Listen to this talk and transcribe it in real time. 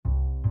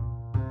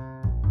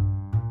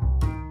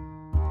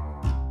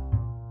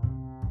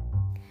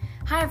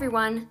Hi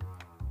everyone,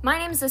 my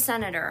name's the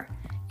Senator,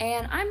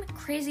 and I'm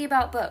crazy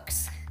about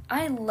books.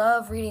 I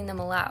love reading them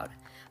aloud,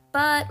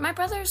 but my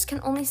brothers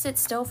can only sit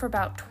still for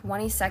about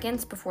 20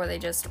 seconds before they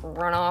just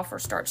run off or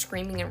start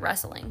screaming and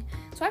wrestling.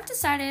 So I've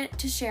decided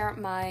to share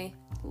my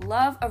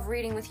love of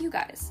reading with you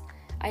guys.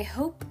 I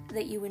hope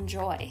that you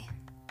enjoy.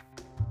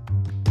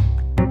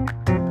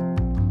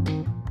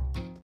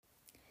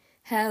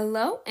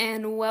 Hello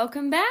and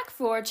welcome back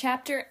for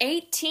Chapter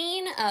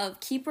 18 of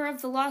Keeper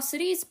of the Lost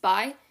Cities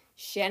by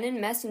Shannon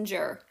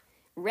Messenger,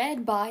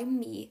 read by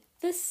me,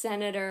 the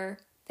Senator.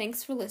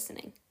 Thanks for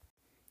listening.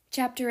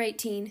 Chapter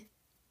 18.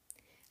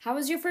 How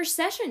was your first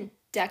session?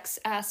 Dex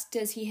asked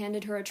as he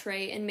handed her a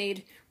tray and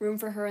made room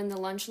for her in the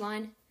lunch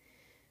line.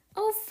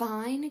 Oh,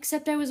 fine,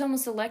 except I was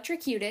almost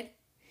electrocuted.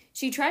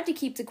 She tried to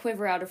keep the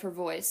quiver out of her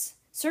voice.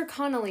 Sir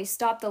Connolly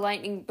stopped the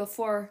lightning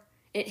before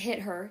it hit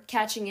her,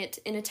 catching it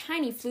in a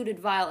tiny fluted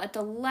vial at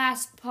the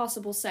last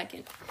possible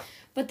second.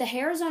 But the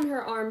hairs on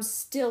her arms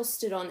still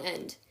stood on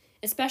end,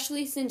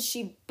 especially since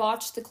she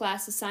botched the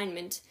class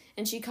assignment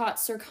and she caught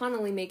Sir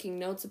Connolly making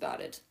notes about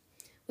it.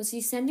 Was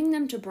he sending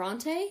them to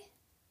Bronte?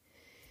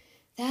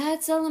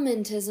 That's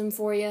elementism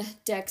for you,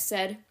 Dex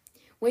said.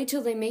 Wait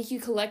till they make you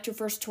collect your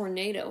first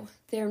tornado.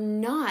 They're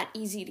not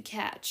easy to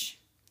catch.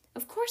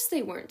 Of course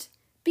they weren't,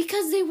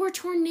 because they were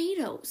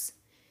tornadoes.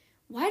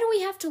 Why do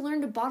we have to learn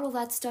to bottle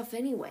that stuff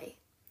anyway?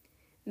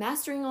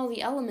 Mastering all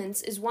the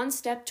elements is one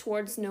step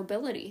towards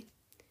nobility.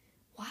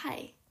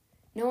 Why?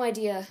 No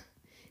idea.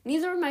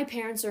 Neither of my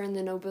parents are in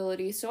the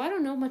nobility, so I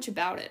don't know much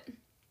about it.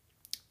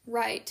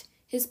 Right.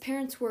 His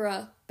parents were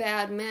a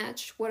bad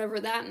match, whatever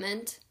that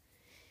meant.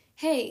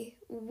 Hey,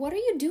 what are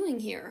you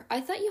doing here?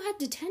 I thought you had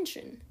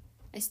detention.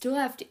 I still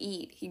have to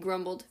eat, he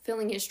grumbled,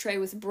 filling his tray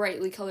with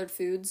brightly colored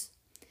foods.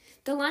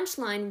 The lunch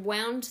line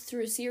wound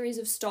through a series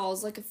of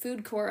stalls like a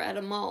food court at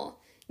a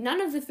mall. None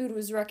of the food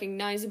was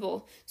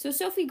recognizable, so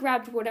Sophie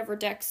grabbed whatever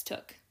Dex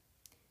took.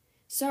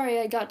 Sorry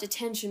I got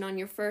detention on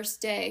your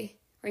first day.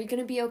 Are you going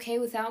to be okay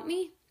without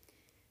me?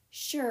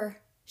 Sure.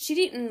 She'd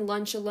eaten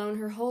lunch alone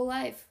her whole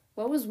life.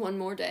 What was one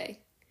more day?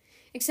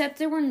 Except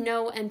there were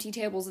no empty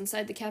tables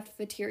inside the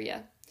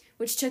cafeteria,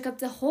 which took up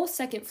the whole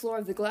second floor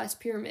of the glass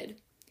pyramid.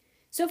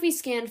 Sophie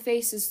scanned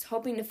faces,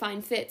 hoping to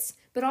find Fitz,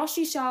 but all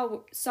she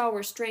saw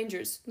were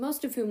strangers,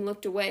 most of whom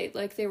looked away,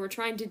 like they were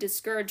trying to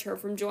discourage her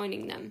from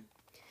joining them.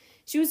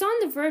 She was on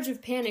the verge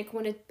of panic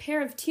when a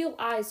pair of teal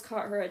eyes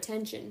caught her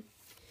attention.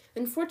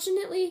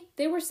 Unfortunately,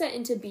 they were set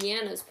into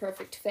Bianna's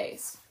perfect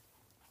face.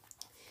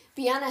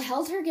 Bianna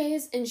held her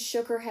gaze and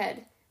shook her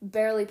head,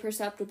 barely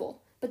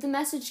perceptible, but the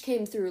message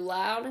came through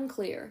loud and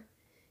clear.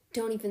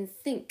 Don't even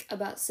think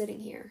about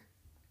sitting here.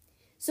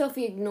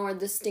 Sophie ignored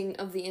the sting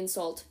of the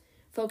insult,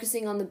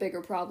 focusing on the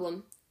bigger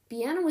problem.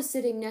 Bianna was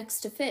sitting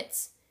next to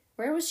Fitz.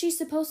 Where was she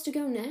supposed to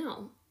go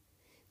now?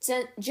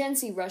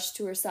 Jency rushed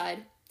to her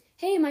side.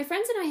 Hey, my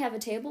friends and I have a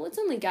table. It's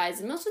only guys,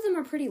 and most of them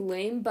are pretty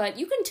lame, but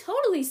you can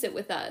totally sit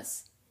with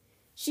us.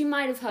 She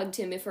might have hugged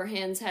him if her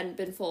hands hadn't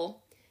been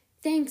full.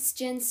 Thanks,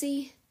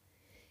 Jency.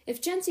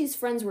 If Jency's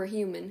friends were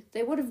human,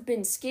 they would have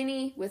been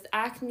skinny, with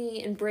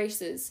acne and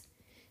braces.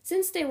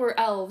 Since they were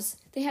elves,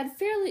 they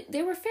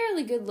were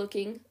fairly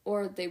good-looking,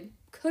 or they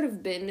could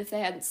have been if they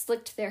hadn't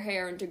slicked their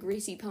hair into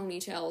greasy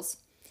ponytails.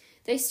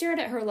 They stared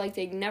at her like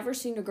they'd never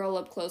seen a girl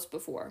up close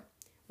before.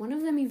 One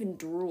of them even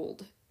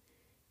drooled.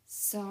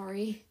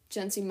 Sorry,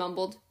 Jency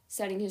mumbled,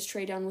 setting his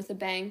tray down with a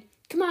bang.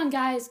 Come on,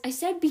 guys, I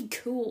said be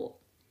cool.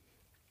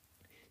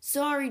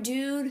 Sorry,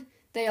 dude,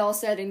 they all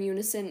said in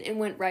unison and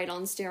went right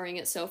on staring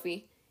at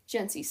Sophie.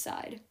 Jency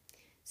sighed.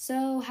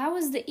 So, how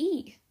was the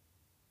E?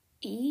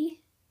 E?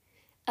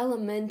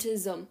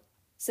 Elementism,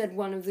 said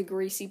one of the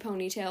greasy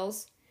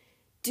ponytails.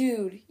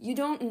 Dude, you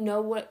don't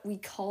know what we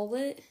call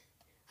it?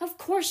 Of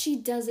course she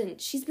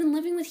doesn't. She's been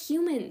living with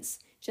humans,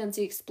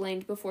 Jency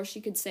explained before she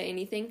could say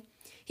anything.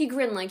 He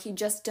grinned like he'd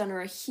just done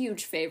her a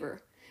huge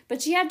favor,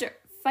 but she had to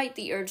fight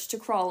the urge to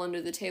crawl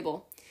under the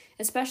table,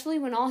 especially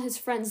when all his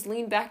friends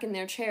leaned back in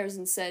their chairs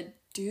and said,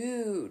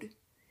 Dude.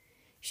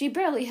 She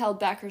barely held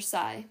back her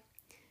sigh.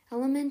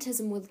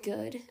 Elementism was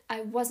good.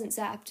 I wasn't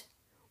zapped.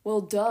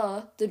 Well,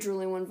 duh, the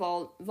drooling one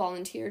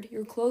volunteered.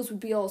 Your clothes would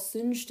be all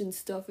singed and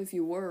stuff if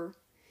you were.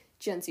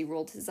 Jency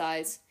rolled his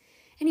eyes.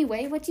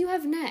 Anyway, what do you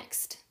have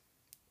next?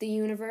 The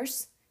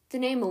universe? The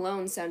name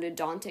alone sounded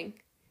daunting.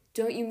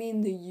 Don't you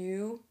mean the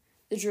U?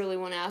 The drooly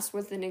one asked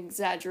with an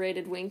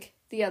exaggerated wink.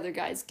 The other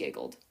guys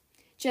giggled.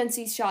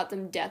 Jency shot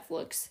them death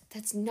looks.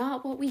 That's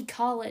not what we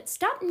call it.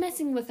 Stop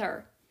messing with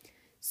her.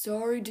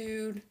 Sorry,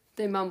 dude,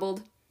 they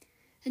mumbled.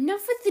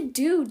 Enough with the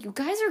dude. You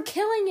guys are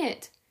killing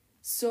it.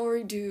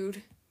 Sorry,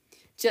 dude.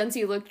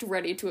 Jency looked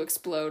ready to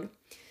explode.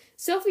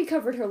 Sophie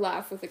covered her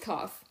laugh with a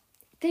cough.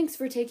 Thanks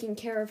for taking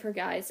care of her,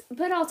 guys,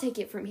 but I'll take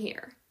it from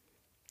here.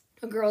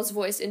 A girl's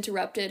voice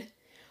interrupted.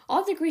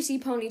 All the greasy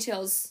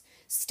ponytails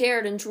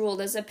stared and drooled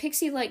as a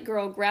pixie-like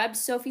girl grabbed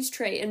Sophie's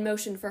tray and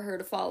motioned for her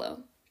to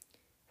follow.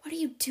 What are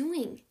you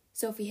doing?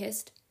 Sophie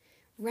hissed.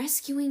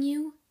 Rescuing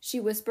you? She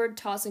whispered,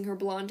 tossing her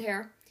blonde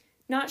hair.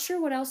 Not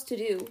sure what else to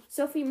do,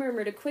 Sophie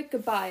murmured a quick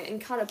goodbye and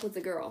caught up with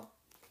the girl.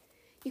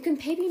 You can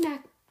pay me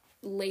back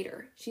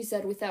later, she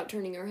said without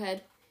turning her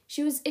head.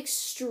 She was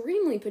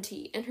extremely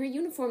petite, and her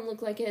uniform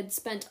looked like it had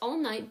spent all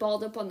night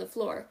balled up on the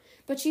floor,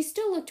 but she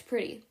still looked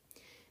pretty.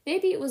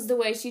 Maybe it was the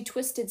way she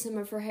twisted some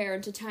of her hair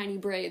into tiny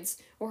braids,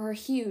 or her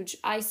huge,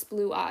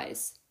 ice-blue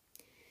eyes.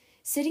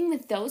 Sitting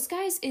with those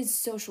guys is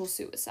social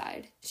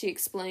suicide, she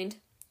explained.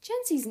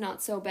 Jency's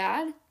not so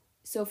bad,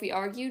 Sophie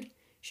argued.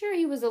 Sure,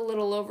 he was a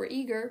little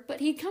overeager, but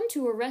he'd come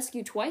to her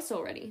rescue twice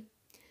already.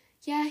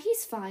 Yeah,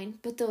 he's fine,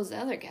 but those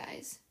other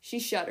guys. She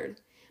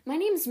shuddered. My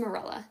name's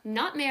Marilla,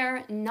 not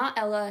Mare, not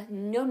Ella,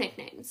 no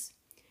nicknames.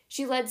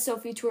 She led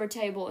Sophie to her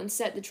table and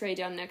set the tray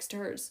down next to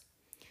hers.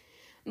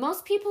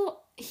 Most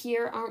people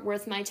here aren't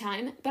worth my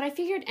time, but I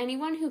figured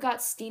anyone who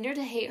got Steiner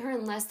to hate her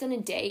in less than a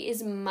day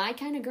is my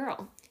kind of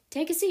girl.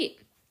 Take a seat.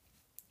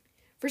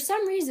 For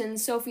some reason,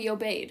 Sophie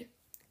obeyed.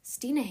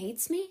 Stina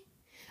hates me?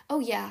 Oh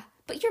yeah,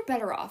 but you're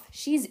better off.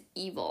 She's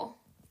evil.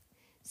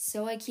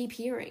 So I keep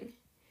hearing.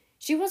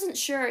 She wasn't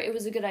sure it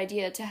was a good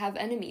idea to have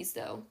enemies,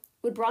 though.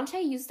 Would Bronte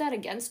use that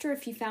against her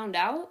if he found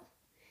out?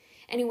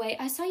 Anyway,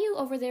 I saw you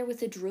over there with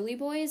the Drooly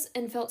boys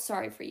and felt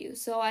sorry for you,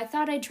 so I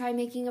thought I'd try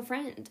making a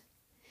friend.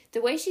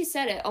 The way she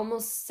said it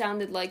almost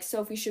sounded like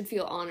Sophie should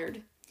feel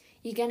honored.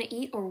 You gonna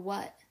eat or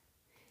what?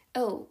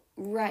 Oh,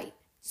 right.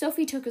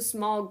 Sophie took a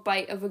small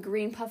bite of a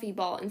green puffy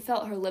ball and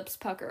felt her lips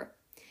pucker.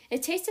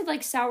 It tasted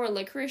like sour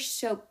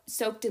licorice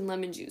soaked in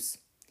lemon juice.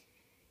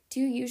 Do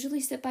you usually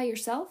sit by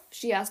yourself?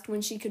 She asked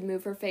when she could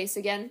move her face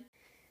again.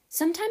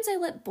 Sometimes I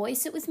let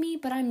boys sit with me,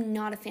 but I'm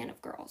not a fan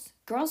of girls.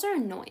 Girls are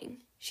annoying.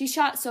 She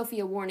shot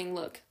Sophie a warning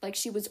look, like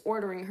she was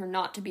ordering her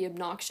not to be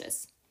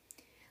obnoxious.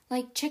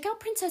 Like, check out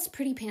Princess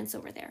Pretty Pants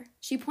over there.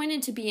 She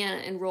pointed to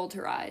Bianna and rolled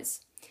her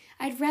eyes.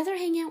 I'd rather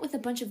hang out with a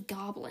bunch of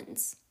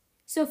goblins.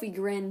 Sophie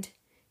grinned.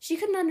 She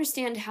couldn't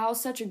understand how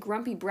such a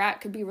grumpy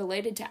brat could be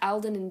related to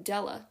Alden and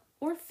Della,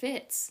 or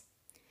Fitz.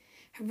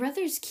 Her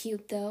brother's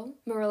cute, though,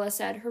 Marilla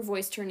said, her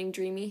voice turning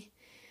dreamy.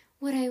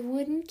 What I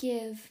wouldn't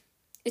give.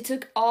 It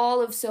took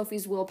all of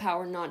Sophie's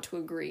willpower not to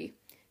agree.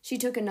 She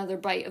took another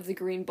bite of the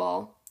green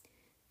ball.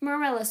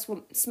 Marilla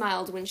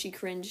smiled when she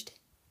cringed.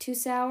 Too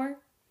sour?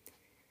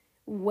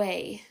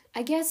 Way.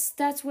 I guess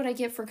that's what I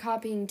get for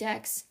copying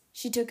Dex.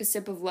 She took a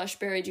sip of lush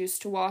berry juice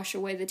to wash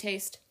away the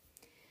taste.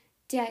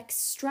 Dex,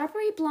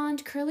 strawberry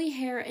blonde, curly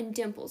hair, and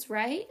dimples,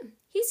 right?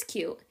 He's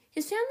cute.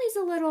 His family's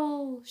a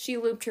little... She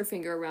looped her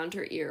finger around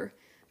her ear.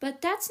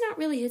 But that's not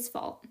really his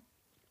fault.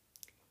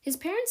 His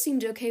parents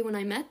seemed okay when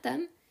I met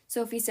them,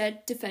 Sophie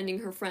said, defending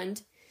her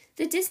friend.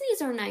 The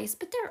Disneys are nice,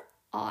 but they're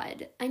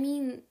odd. I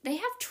mean, they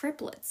have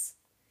triplets.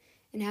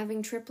 And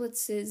having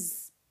triplets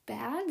is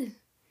bad?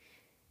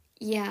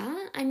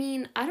 Yeah, I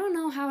mean, I don't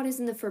know how it is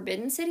in the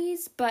Forbidden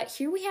Cities, but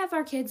here we have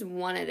our kids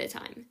one at a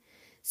time.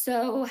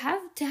 So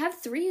to have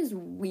 3 is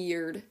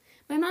weird.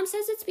 My mom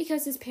says it's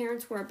because his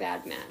parents were a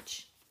bad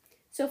match.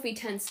 Sophie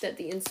tensed at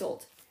the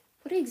insult.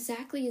 What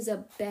exactly is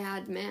a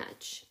bad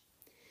match?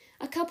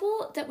 A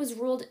couple that was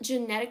ruled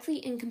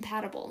genetically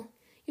incompatible.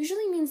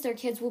 Usually means their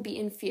kids will be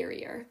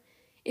inferior.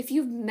 If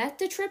you've met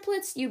the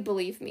triplets, you'd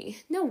believe me.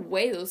 No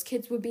way those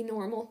kids would be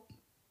normal.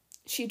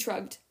 She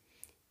shrugged.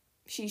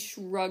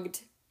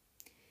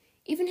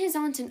 Even his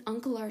aunt and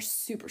uncle are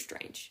super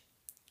strange.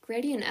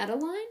 Grady and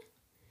Adeline?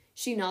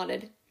 She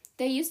nodded.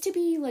 They used to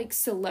be like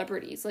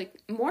celebrities,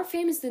 like more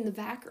famous than the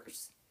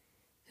Vackers.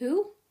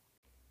 Who?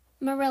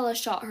 Marilla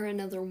shot her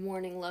another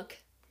warning look.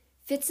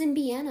 Fitz and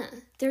Bianna.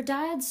 Their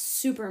dad's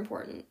super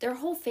important. Their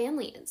whole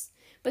family is.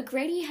 But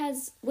Grady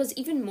was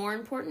even more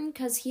important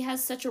because he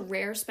has such a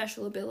rare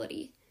special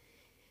ability.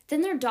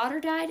 Then their daughter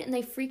died and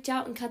they freaked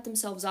out and cut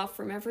themselves off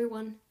from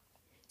everyone.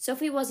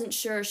 Sophie wasn't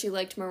sure she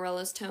liked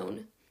Marilla's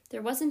tone.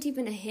 There wasn't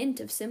even a hint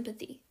of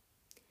sympathy.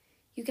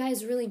 You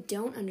guys really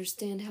don't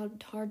understand how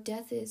hard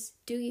death is,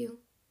 do you?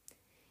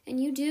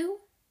 And you do?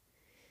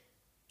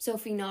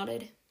 Sophie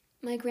nodded.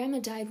 My grandma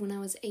died when I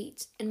was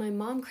 8, and my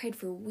mom cried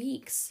for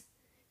weeks.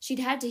 She'd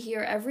had to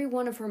hear every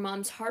one of her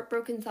mom's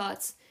heartbroken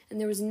thoughts, and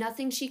there was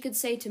nothing she could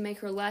say to make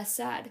her less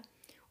sad,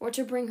 or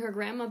to bring her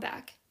grandma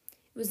back.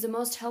 It was the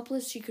most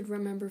helpless she could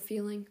remember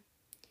feeling.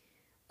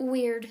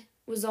 Weird,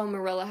 was all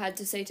Marilla had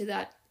to say to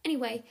that.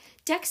 Anyway,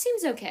 Dex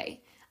seems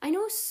okay. I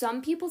know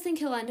some people think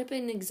he'll end up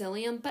in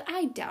Exilium, but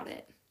I doubt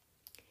it.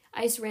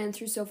 Ice ran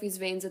through Sophie's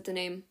veins at the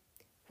name.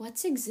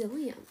 What's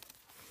Exilium?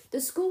 The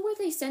school where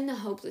they send the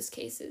hopeless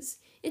cases.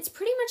 It's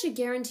pretty much a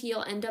guarantee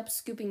you'll end up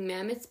scooping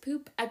mammoth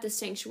poop at the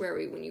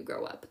sanctuary when you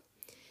grow up.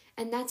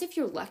 And that's if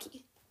you're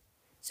lucky.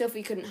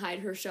 Sophie couldn't hide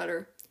her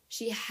shudder.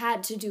 She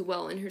had to do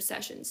well in her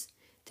sessions.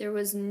 There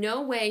was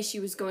no way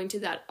she was going to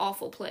that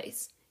awful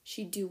place.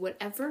 She'd do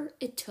whatever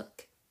it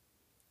took.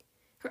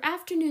 Her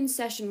afternoon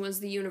session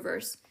was the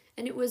universe,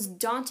 and it was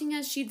daunting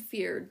as she'd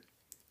feared.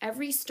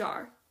 Every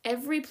star,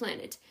 every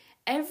planet,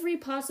 every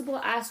possible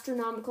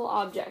astronomical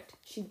object.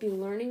 She'd be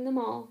learning them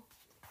all.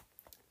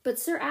 But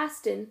Sir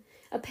Aston,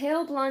 a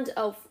pale blonde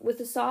elf with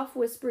a soft,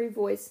 whispery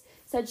voice,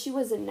 said she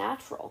was a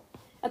natural.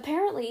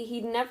 Apparently,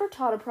 he'd never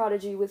taught a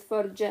prodigy with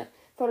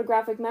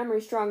photographic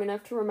memory strong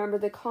enough to remember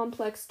the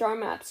complex star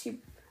maps he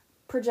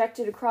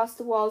projected across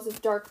the walls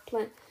of dark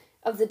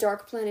of the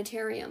dark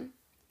planetarium.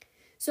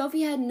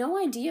 Sophie had no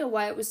idea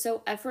why it was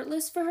so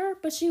effortless for her,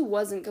 but she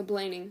wasn't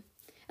complaining.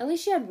 At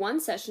least she had one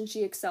session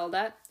she excelled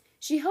at.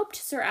 She hoped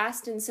Sir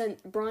Aston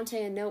sent Bronte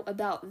a note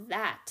about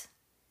that.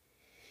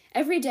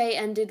 Every day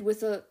ended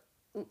with an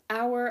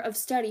hour of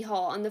study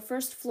hall on the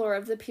first floor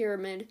of the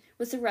pyramid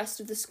with the rest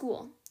of the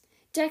school.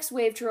 Dex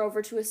waved her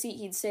over to a seat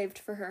he'd saved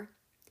for her.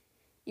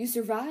 "You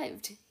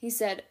survived," he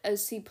said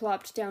as he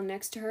plopped down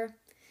next to her.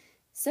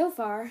 "So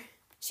far."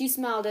 She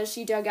smiled as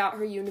she dug out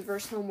her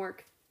universe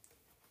homework.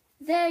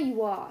 "There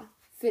you are,"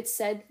 Fitz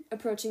said,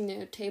 approaching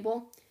the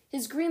table.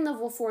 His green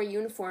level 4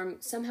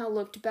 uniform somehow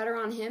looked better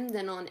on him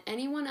than on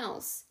anyone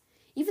else.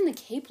 Even the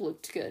cape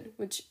looked good,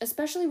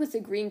 especially with the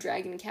green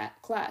dragon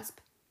clasp.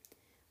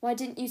 "Why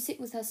didn't you sit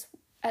with us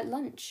at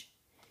lunch?"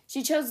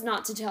 She chose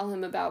not to tell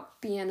him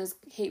about Bianna's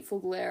hateful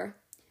glare.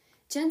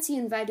 "Jency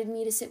invited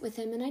me to sit with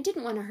him, and I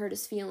didn't want to hurt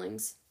his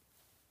feelings."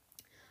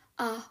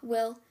 "Ah,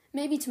 well,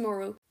 maybe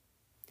tomorrow."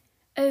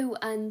 "Oh,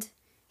 and,"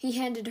 he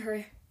handed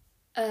her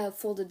a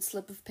folded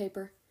slip of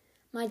paper,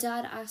 "my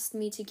dad asked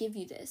me to give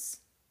you this."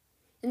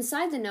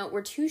 Inside the note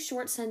were 2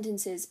 short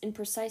sentences in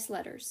precise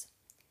letters.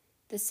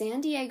 "The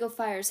San Diego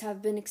fires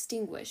have been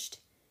extinguished.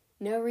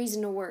 No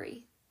reason to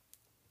worry."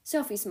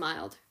 Sophie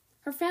smiled.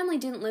 Her family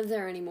didn't live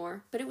there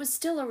anymore, but it was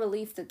still a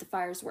relief that the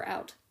fires were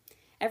out.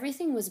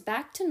 Everything was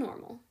back to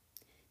normal.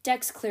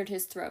 Dex cleared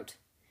his throat.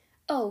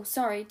 "Oh,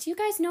 sorry, do you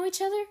guys know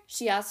each other?"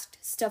 she asked,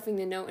 stuffing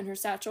the note in her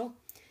satchel.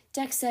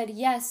 Dex said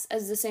yes,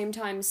 at the same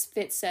time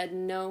Fitz said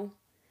no.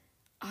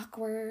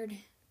 Awkward.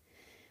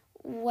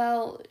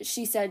 "Well,"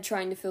 she said,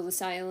 trying to fill the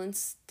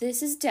silence,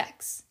 "this is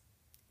Dex."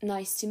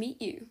 "Nice to meet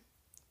you."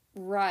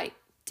 "Right,"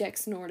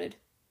 Dex snorted.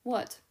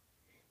 "What?"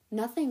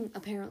 "Nothing,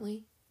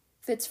 apparently."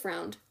 Fitz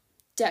frowned.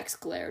 Dex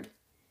glared.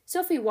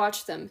 Sophie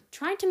watched them,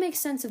 trying to make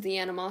sense of the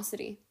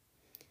animosity.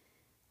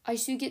 "I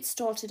should get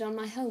started on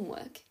my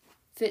homework,"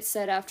 Fitz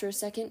said after a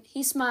second.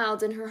 He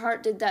smiled, and her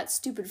heart did that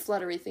stupid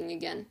fluttery thing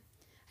again.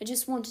 "I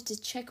just wanted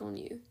to check on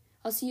you.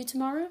 I'll see you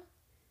tomorrow?"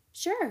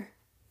 "Sure."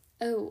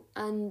 "Oh,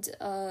 and,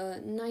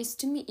 nice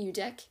to meet you,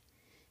 Dex,"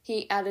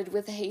 he added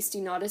with a hasty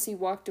nod as he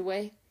walked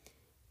away.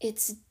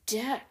 "It's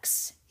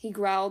Dex," he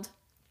growled.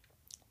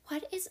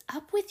 "What is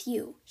up with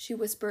you?" she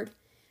whispered.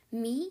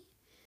 "Me?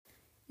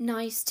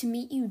 Nice to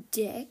meet you,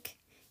 Dick,"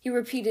 he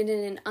repeated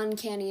in an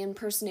uncanny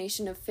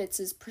impersonation of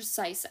Fitz's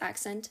precise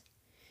accent.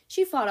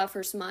 She fought off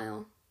her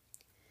smile.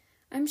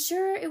 "I'm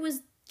sure it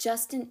was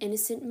just an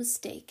innocent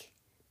mistake.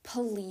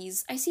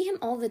 Please, I see him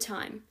all the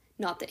time.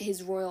 Not that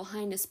His Royal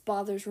Highness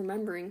bothers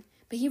remembering,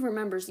 but he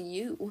remembers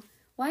you.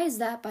 Why is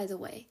that, by the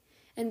way?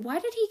 And why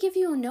did he give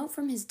you a note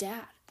from his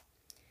dad?"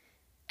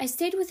 "I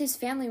stayed with his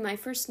family my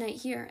first night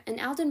here, and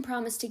Alden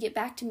promised to get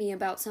back to me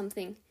about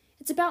something.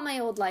 It's about my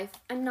old life.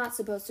 I'm not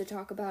supposed to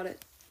talk about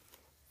it."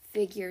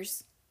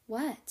 "Figures."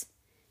 "What?"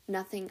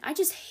 "Nothing. I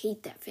just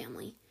hate that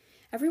family.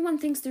 Everyone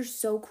thinks they're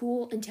so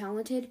cool and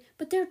talented,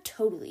 but they're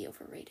totally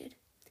overrated."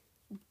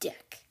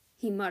 "Dick,"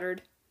 he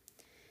muttered.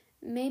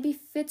 "Maybe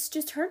Fitz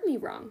just heard me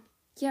wrong."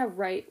 "Yeah,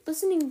 right.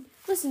 Listen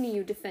to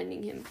you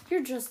defending him.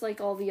 You're just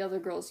like all the other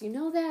girls, you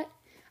know that?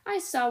 I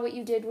saw what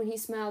you did when he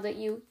smiled at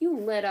you. You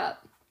lit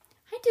up."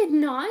 "I did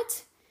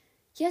not."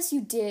 "Yes,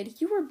 you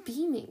did. You were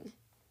beaming."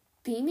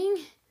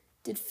 "Beaming?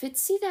 Did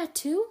Fitz see that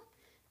too?"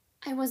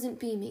 "I wasn't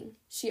beaming,"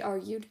 she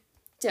argued.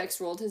 Dex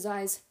rolled his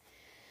eyes.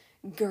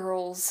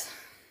 "Girls."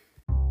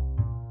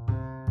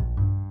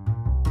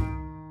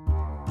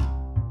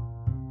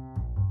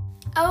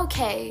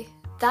 Okay,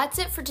 that's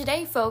it for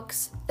today,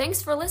 folks.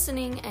 Thanks for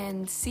listening,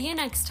 and see you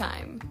next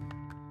time.